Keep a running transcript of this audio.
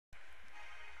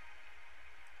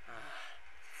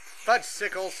Fudge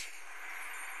sickles.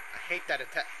 I hate that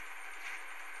attack.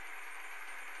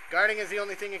 Guarding is the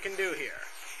only thing you can do here.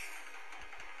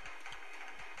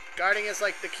 Guarding is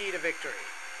like the key to victory.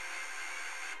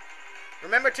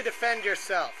 Remember to defend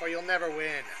yourself, or you'll never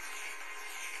win.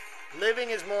 Living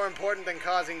is more important than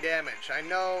causing damage. I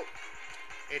know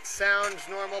it sounds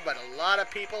normal, but a lot of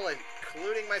people,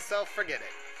 including myself, forget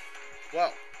it.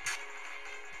 Whoa.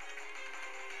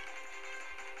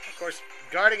 Of course,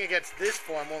 guarding against this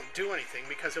form won't do anything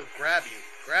because he'll grab you.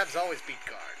 Grabs always beat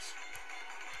guards.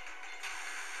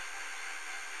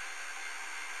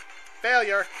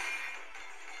 Failure.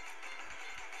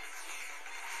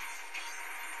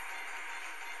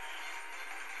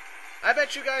 I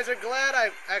bet you guys are glad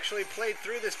I actually played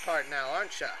through this part now,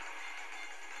 aren't ya?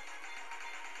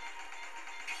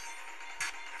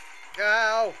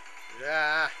 Ow!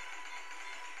 Ah.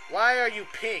 Why are you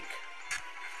pink?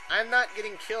 I'm not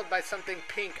getting killed by something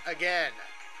pink again.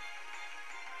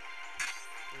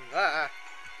 Ah.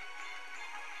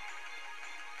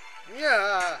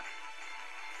 Yeah.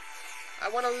 I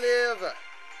want to live.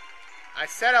 I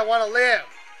said I want to live.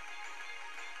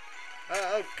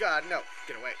 Oh, God, no.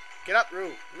 Get away. Get up,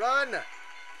 Roo. Run.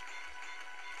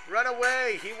 Run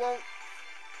away. He won't.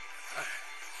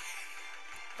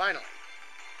 Finally.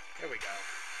 Here we go.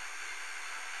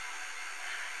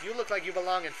 You look like you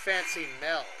belong in Fancy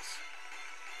Mel's.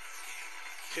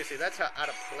 Seriously, that's how out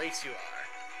of place you are.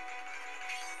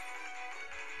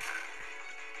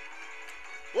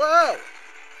 Whoa!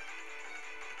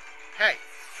 Hey,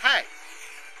 hey!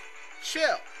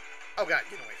 Chill! Oh God,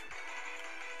 get away from me.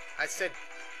 I said,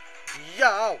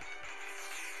 yo!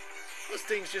 Those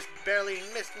things just barely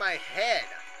missed my head.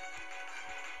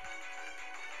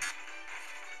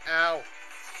 Ow.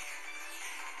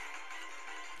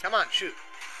 Come on, shoot.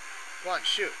 Go on,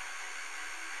 shoot.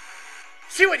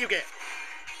 See what you get!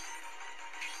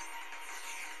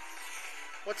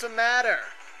 What's the matter?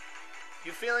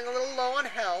 You feeling a little low on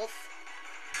health?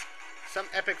 Some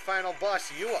epic final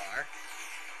boss you are.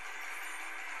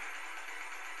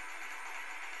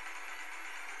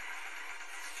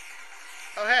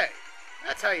 Oh, hey.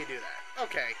 That's how you do that.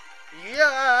 Okay.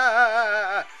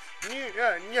 Yeah!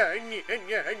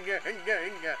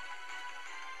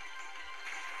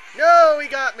 No, he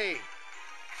got me!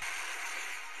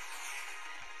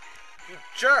 You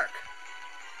jerk!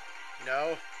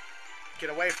 No. Get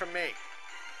away from me.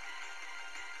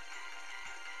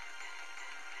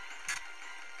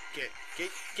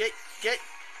 Get.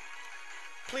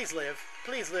 Please live.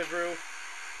 Please live, Roo.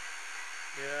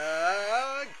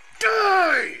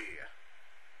 Die!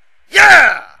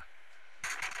 Yeah!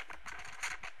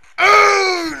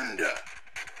 Owned!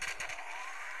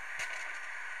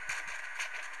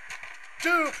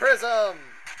 2 Prism!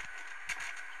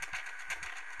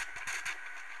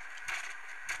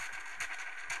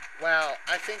 Wow,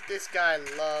 I think this guy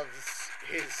loves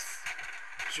his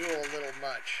jewel a little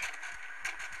much.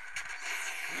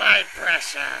 My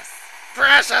precious!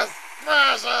 Precious!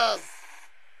 Precious!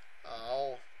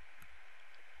 Oh.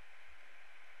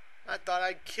 I thought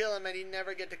I'd kill him and he'd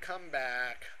never get to come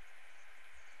back.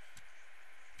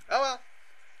 Oh well.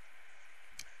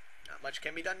 Not much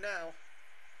can be done now.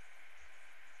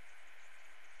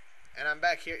 And I'm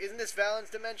back here. Isn't this Valen's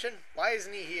dimension? Why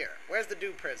isn't he here? Where's the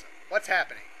Dew Prism? What's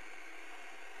happening?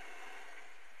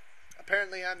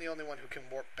 Apparently I'm the only one who can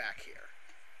warp back here.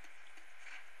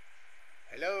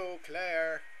 Hello,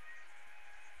 Claire.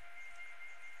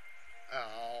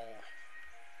 Oh.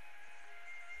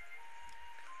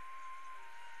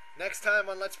 Next time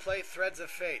on Let's Play Threads of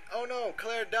Fate. Oh no,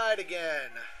 Claire died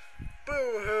again.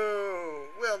 Boo-hoo.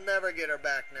 We'll never get her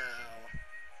back now.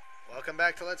 Welcome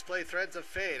back to Let's Play Threads of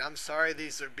Fate. I'm sorry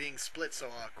these are being split so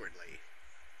awkwardly.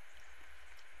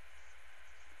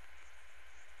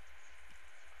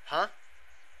 Huh?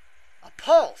 A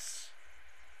pulse!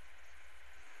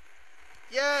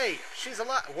 Yay! She's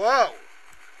alive. Whoa!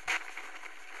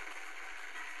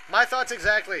 My thoughts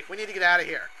exactly. We need to get out of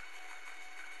here.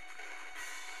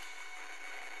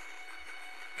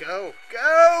 Go!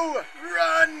 Go!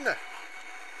 Run!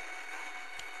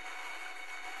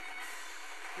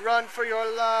 Run for your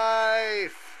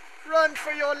life! Run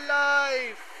for your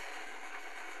life!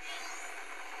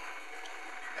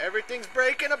 Everything's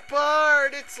breaking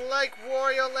apart! It's like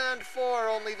Wario Land 4,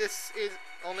 only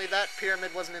that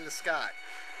pyramid wasn't in the sky.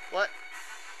 What?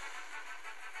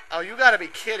 Oh, you gotta be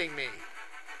kidding me.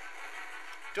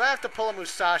 Do I have to pull a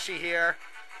Musashi here?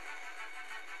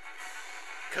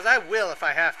 Because I will if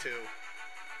I have to.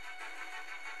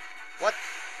 What?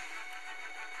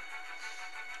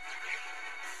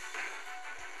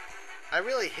 I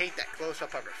really hate that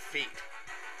close-up of her feet.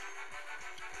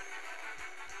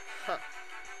 Huh.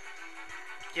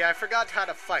 Yeah, I forgot how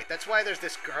to fight. That's why there's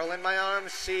this girl in my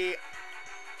arms. See?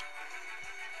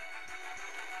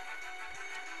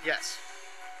 Yes.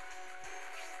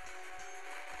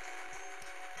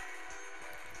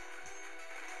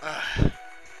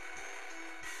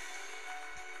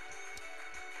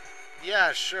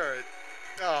 Yeah, sure.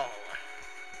 Oh.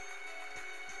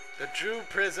 The Drew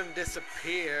Prism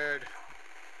disappeared.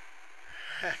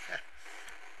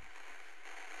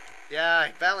 Yeah,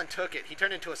 Valen took it. He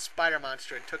turned into a spider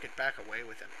monster and took it back away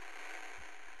with him.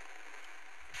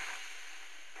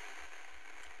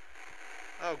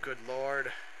 Oh, good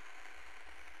lord.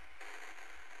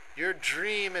 Your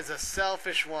dream is a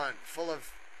selfish one, full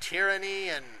of tyranny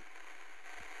and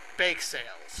bake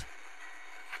sales.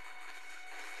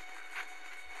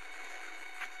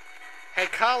 Hey,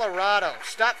 Colorado,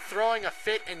 stop throwing a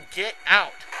fit and get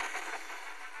out.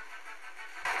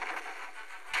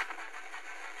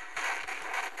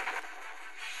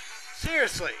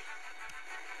 Seriously.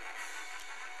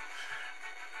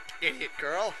 Idiot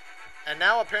girl. And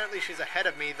now apparently she's ahead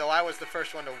of me, though I was the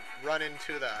first one to run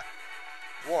into the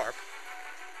warp.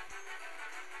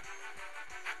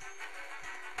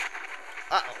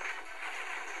 Uh-oh.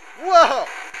 Whoa!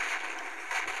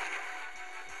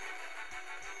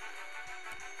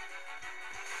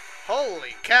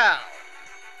 Holy cow.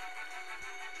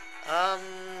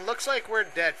 Looks like we're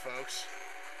dead, folks.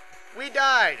 We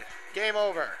died. Game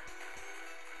over.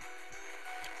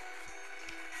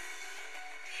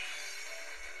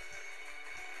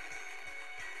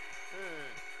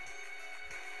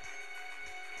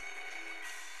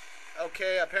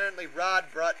 Okay, apparently Rod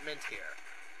brought Mint here.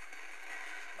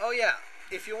 Oh yeah,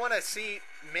 if you want to see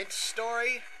Mint's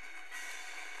story,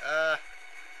 blah.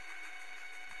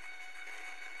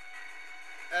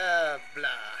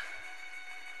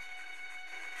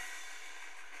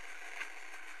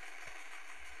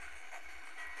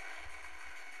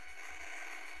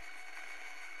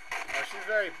 Oh, she's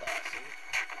very bossy.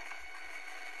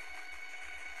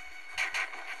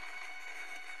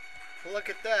 Look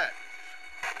at that.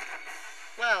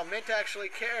 Wow, Mint actually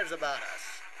cares about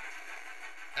us.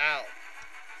 Ow.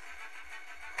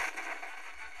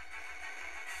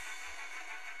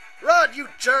 Rod, you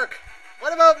jerk!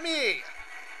 What about me?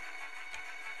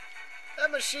 That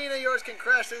machine of yours can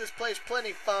crash through this place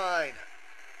plenty fine.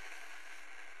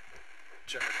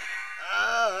 Jerk.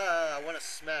 Ah, I want to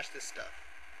smash this stuff.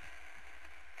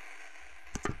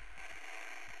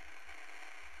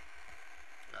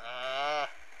 Ah.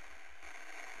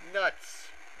 Nuts.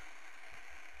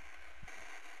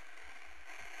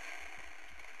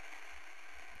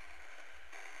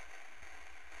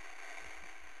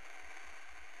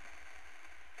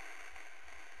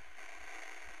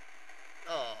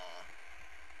 Oh.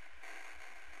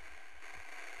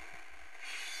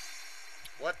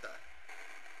 What the?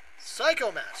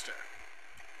 Psycho Master!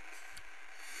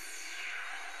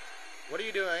 What are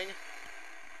you doing?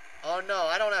 Oh no,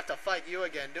 I don't have to fight you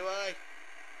again, do I?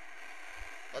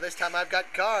 Well, this time I've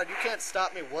got guard. You can't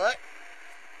stop me. What?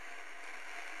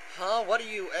 Huh? What are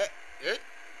you...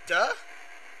 Duh?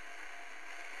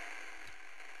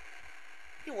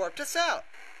 He warped us out.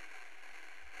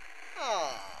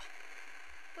 Aw.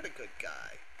 What a good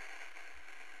guy.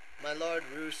 My Lord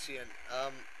Rusian.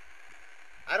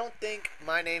 I don't think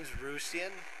my name's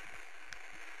Rusian.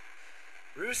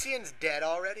 Rusian's dead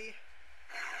already.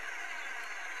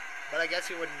 But I guess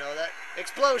you wouldn't know that.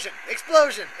 Explosion!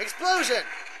 Explosion! Explosion!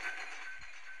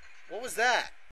 What was that?